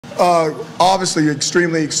Obviously,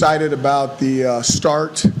 extremely excited about the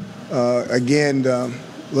start. Again, a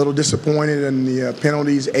little disappointed in the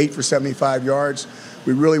penalties, 8 for 75 yards.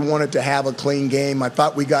 We really wanted to have a clean game. I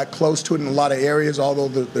thought we got close to it in a lot of areas, although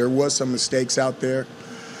there was some mistakes out there.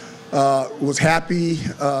 Was happy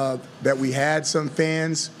that we had some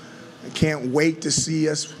fans. I can't wait to see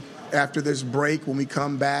us after this break when we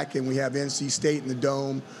come back and we have NC State in the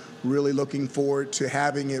Dome. Really looking forward to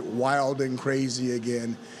having it wild and crazy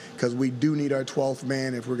again, because we do need our 12th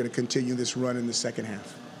man if we're going to continue this run in the second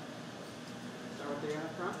half.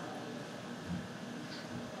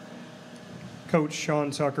 Coach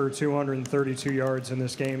Sean Tucker, 232 yards in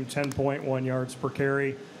this game, 10.1 yards per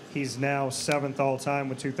carry. He's now 7th all-time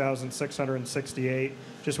with 2,668.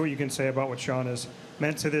 Just what you can say about what Sean has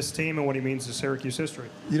meant to this team and what he means to Syracuse history.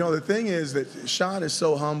 You know, the thing is that Sean is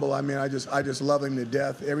so humble. I mean, I just love him to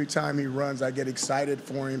death. Every time he runs, I get excited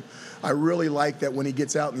for him. I really like that when he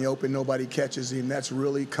gets out in the open, nobody catches him. That's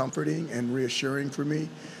really comforting and reassuring for me.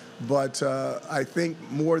 But I think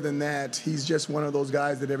more than that, he's just one of those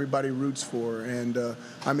guys that everybody roots for. And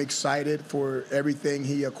I'm excited for everything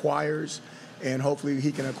he acquires, and hopefully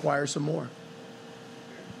he can acquire some more.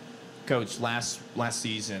 Coach, last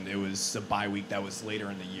season, it was a bye week that was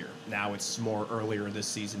later in the year. Now it's more earlier this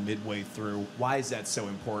season, midway through. Why is that so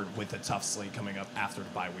important with a tough slate coming up after the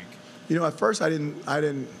bye week? You know, at first I didn't at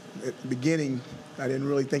the beginning, I didn't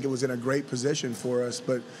really think it was in a great position for us,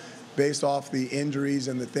 but based off the injuries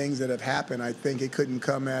and the things that have happened, I think it couldn't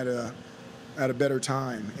come at a better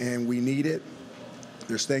time, and we need it.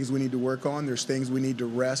 There's things we need to work on. There's things we need to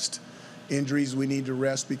rest. Injuries we need to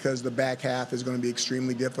rest, because the back half is going to be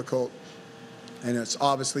extremely difficult, and it's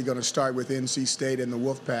obviously going to start with NC State and the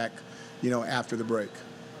Wolfpack, you know, after the break.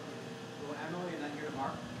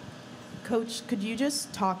 Coach, could you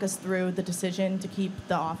just talk us through the decision to keep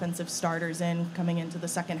the offensive starters in coming into the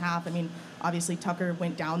second half? I mean, obviously Tucker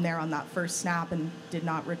went down there on that first snap and did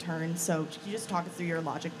not return. So could you just talk us through your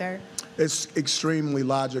logic there? It's extremely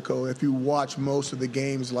logical. If you watch most of the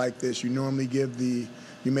games like this, you normally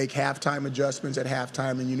you make halftime adjustments at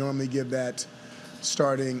halftime, and you normally give that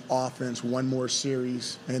starting offense one more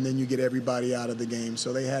series, and then you get everybody out of the game.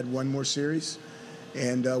 So they had one more series,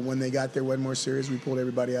 and when they got their one more series, we pulled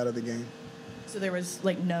everybody out of the game. So there was,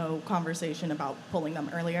 like, no conversation about pulling them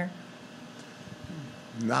earlier?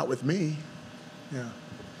 Not with me. Yeah.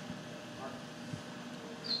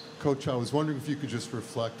 Coach, I was wondering if you could just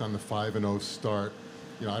reflect on the 5-0 start.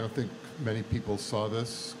 You know, I don't think many people saw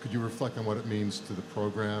this. Could you reflect on what it means to the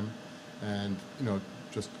program, and, you know,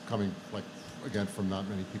 just coming, like, again, from not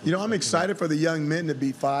many people? You know, I'm excited for the young men to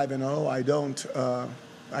be 5-0.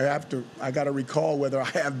 I got to recall whether I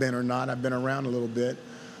have been or not. I've been around a little bit.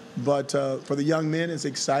 But for the young men, it's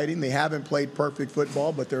exciting. They haven't played perfect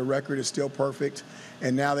football, but their record is still perfect.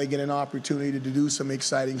 And now they get an opportunity to do some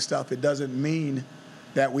exciting stuff. It doesn't mean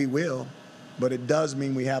that we will, but it does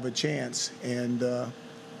mean we have a chance. And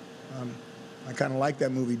I kind of like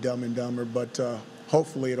that movie, Dumb and Dumber, but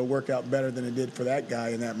hopefully it'll work out better than it did for that guy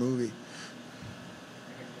in that movie.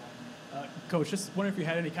 Coach, just wondering if you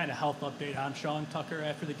had any kind of health update on Sean Tucker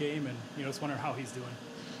after the game, and, you know, just wondering how he's doing.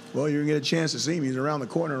 Well, you're going to get a chance to see him. He's around the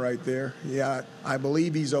corner right there. Yeah, I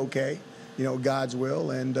believe he's okay, you know, God's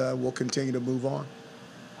will, and we'll continue to move on.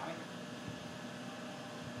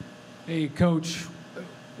 Hey, Coach,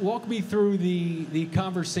 walk me through the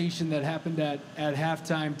conversation that happened at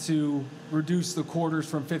halftime to reduce the quarters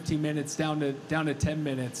from 15 minutes down to 10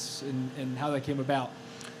 minutes, and how that came about.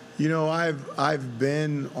 You know, I've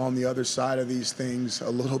been on the other side of these things a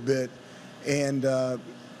little bit, and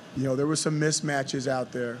you know, there were some mismatches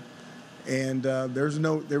out there, and there was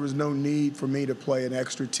no need for me to play an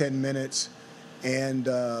extra 10 minutes and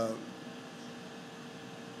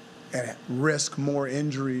risk more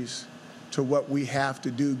injuries to what we have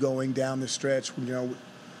to do going down the stretch. You know,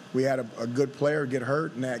 we had a good player get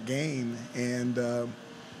hurt in that game, and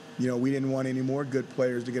you know, we didn't want any more good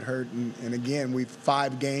players to get hurt. And again,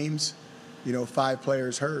 5 games, you know, 5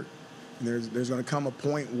 players hurt. And there's going to come a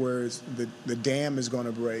point where the dam is going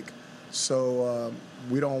to break. So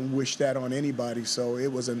we don't wish that on anybody. So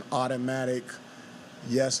it was an automatic,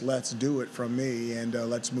 yes, let's do it from me, and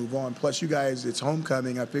let's move on. Plus, you guys, it's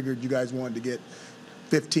homecoming. I figured you guys wanted to get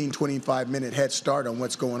 15, 25-minute head start on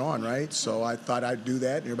what's going on, right? So I thought I'd do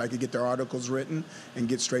that. Everybody could get their articles written and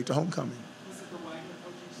get straight to homecoming. Was it the Wagner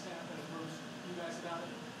coaching staff that approached you guys about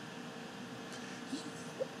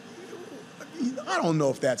it? I don't know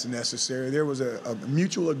if that's necessary. There was a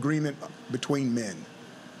mutual agreement between men.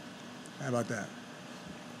 How about that?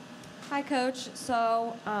 Hi, Coach.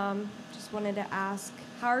 So, just wanted to ask,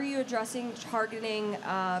 how are you addressing targeting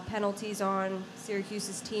penalties on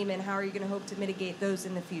Syracuse's team, and how are you going to hope to mitigate those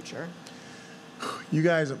in the future? You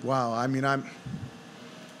guys, wow. I mean, I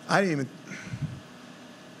didn't even.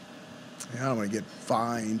 I don't want to get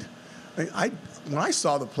fined. When I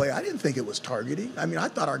saw the play, I didn't think it was targeting. I mean, I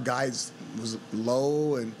thought our guys was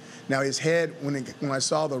low, and now his head. When I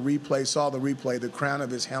saw the replay, the crown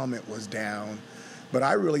of his helmet was down. But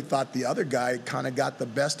I really thought the other guy kind of got the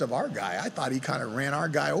best of our guy. I thought he kind of ran our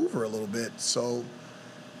guy over a little bit. So,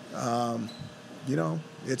 you know,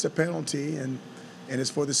 it's a penalty, and it's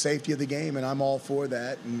for the safety of the game, and I'm all for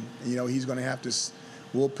that. And, you know, he's going to have to,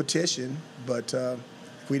 we'll petition, but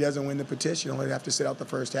if he doesn't win the petition, he'll have to sit out the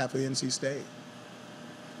first half of the NC State.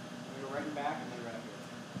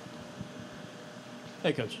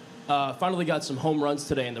 Hey, Coach. Finally got some home runs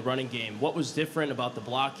today in the running game. What was different about the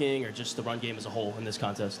blocking or just the run game as a whole in this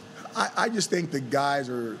contest? I just think the guys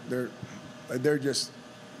they're just,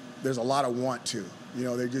 there's a lot of want to. You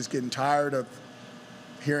know, they're just getting tired of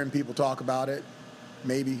hearing people talk about it,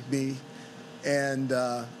 maybe me, and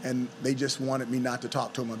they just wanted me not to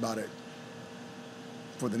talk to them about it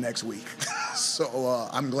for the next week. So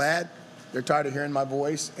I'm glad they're tired of hearing my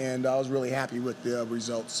voice, and I was really happy with the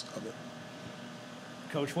results of it.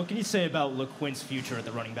 Coach, what can you say about LeQuint's future at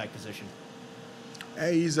the running back position?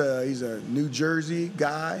 Hey, he's a New Jersey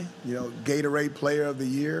guy, you know, Gatorade Player of the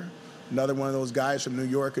Year. Another one of those guys from New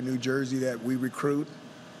York and New Jersey that we recruit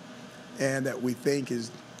and that we think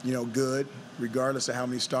is, you know, good, regardless of how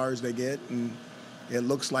many stars they get. And it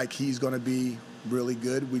looks like he's going to be really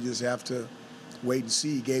good. We just have to wait and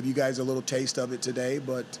see. He gave you guys a little taste of it today,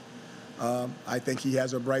 but I think he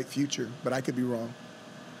has a bright future, but I could be wrong.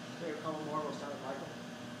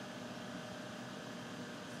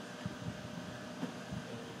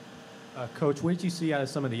 Coach, what did you see out of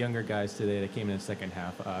some of the younger guys today that came in the second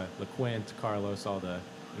half? LeQuint, Carlos, all the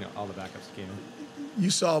backups came in.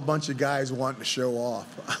 You saw a bunch of guys wanting to show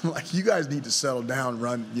off. I'm like, you guys need to settle down,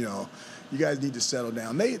 you guys need to settle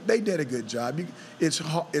down. They did a good job.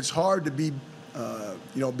 It's hard to be,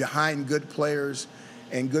 behind good players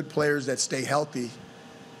and good players that stay healthy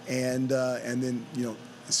and then,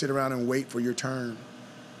 sit around and wait for your turn.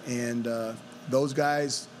 And those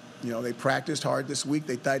guys, they practiced hard this week.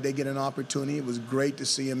 They thought they'd get an opportunity. It was great to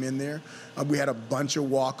see them in there. We had a bunch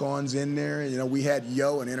of walk-ons in there. We had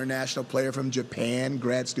Yo, an international player from Japan,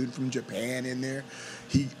 grad student from Japan in there.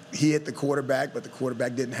 He hit the quarterback, but the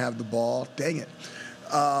quarterback didn't have the ball. Dang it.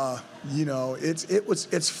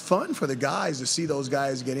 It's fun for the guys to see those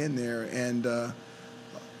guys get in there. And,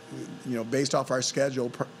 based off our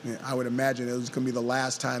schedule, I would imagine it was going to be the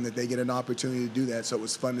last time that they get an opportunity to do that. So it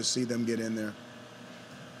was fun to see them get in there.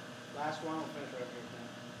 Last one, we'll finish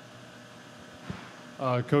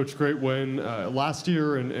right here. Coach, great win. Last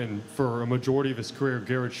year and for a majority of his career,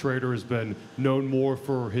 Garrett Schrader has been known more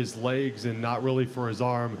for his legs and not really for his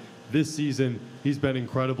arm. This season, he's been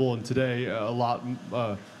incredible, and today a lot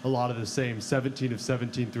of the same, 17 of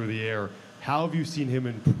 17 through the air. How have you seen him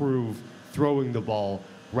improve throwing the ball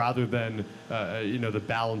rather than the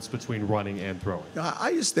balance between running and throwing?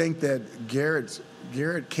 I just think that Garrett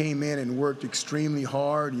came in and worked extremely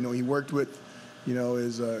hard. He worked with,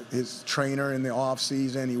 his trainer in the off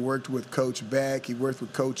season. He worked with Coach Beck. He worked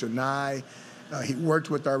with Coach Anai. He worked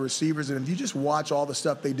with our receivers. And if you just watch all the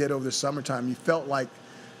stuff they did over the summertime, you felt like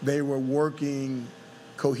they were working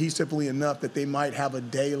cohesively enough that they might have a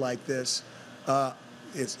day like this.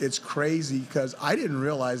 It's crazy because I didn't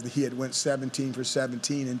realize that he had went 17 for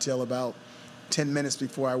 17 until about 10 minutes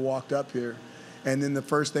before I walked up here. And then the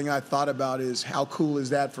first thing I thought about is how cool is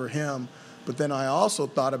that for him? But then I also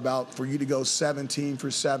thought about for you to go 17 for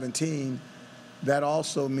 17, that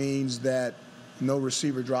also means that no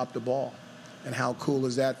receiver dropped the ball. And how cool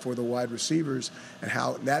is that for the wide receivers? And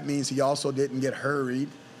how that means he also didn't get hurried.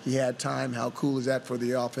 He had time. How cool is that for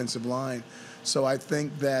the offensive line? So I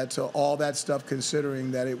think that all that stuff, considering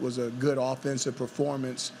that it was a good offensive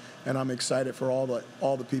performance, and I'm excited for all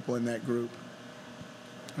the people in that group.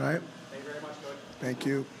 All right? Thank you very much, Coach. Thank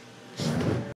you.